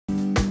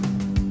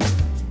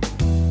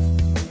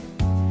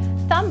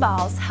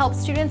Thumbballs help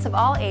students of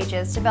all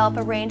ages develop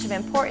a range of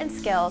important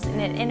skills in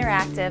an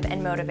interactive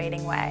and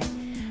motivating way.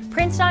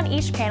 Printed on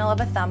each panel of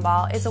a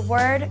thumball is a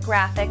word,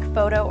 graphic,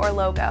 photo, or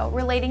logo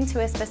relating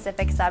to a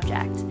specific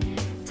subject.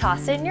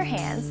 Toss it in your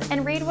hands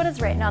and read what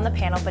is written on the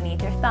panel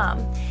beneath your thumb.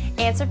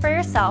 Answer for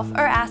yourself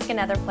or ask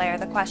another player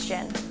the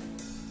question.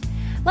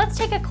 Let's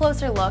take a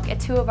closer look at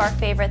two of our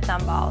favorite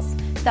thumbballs,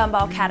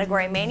 Thumball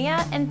Category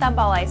Mania and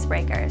Thumball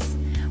Icebreakers.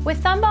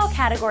 With Thumball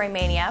Category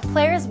Mania,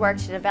 players work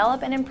to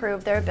develop and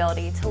improve their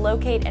ability to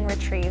locate and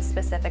retrieve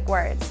specific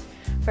words.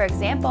 For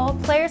example,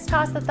 players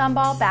toss the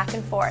thumball back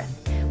and forth.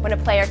 When a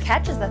player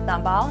catches the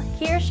thumball,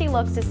 he or she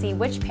looks to see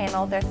which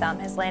panel their thumb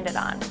has landed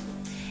on.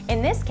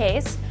 In this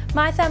case,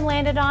 my thumb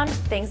landed on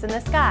things in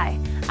the sky.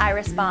 I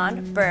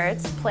respond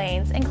birds,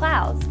 planes, and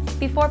clouds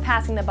before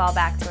passing the ball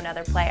back to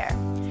another player.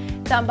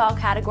 Thumball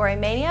Category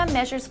Mania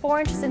measures 4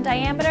 inches in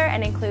diameter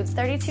and includes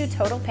 32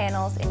 total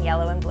panels in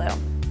yellow and blue.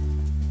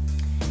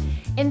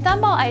 In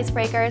Thumball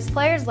Icebreakers,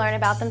 players learn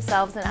about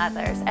themselves and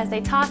others as they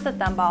toss the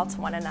thumball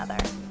to one another.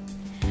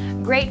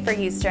 Great for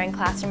use during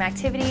classroom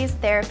activities,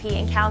 therapy,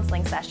 and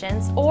counseling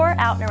sessions, or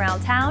out and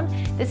around town,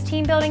 this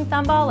team-building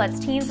thumball lets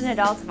teens and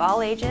adults of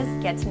all ages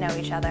get to know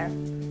each other.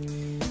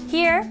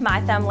 Here,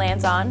 my thumb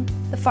lands on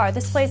the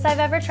farthest place I've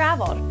ever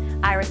traveled.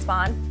 I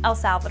respond, El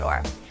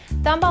Salvador.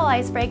 Thumball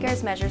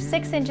Icebreakers measures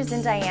 6 inches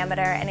in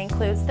diameter and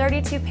includes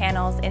 32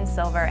 panels in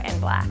silver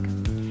and black.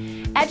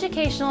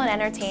 Educational and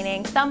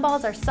entertaining,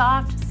 thumbballs are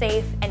soft,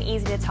 safe, and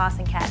easy to toss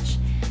and catch.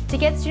 To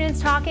get students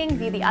talking,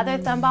 view the other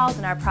thumbballs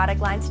in our product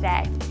line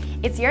today.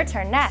 It's your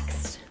turn next.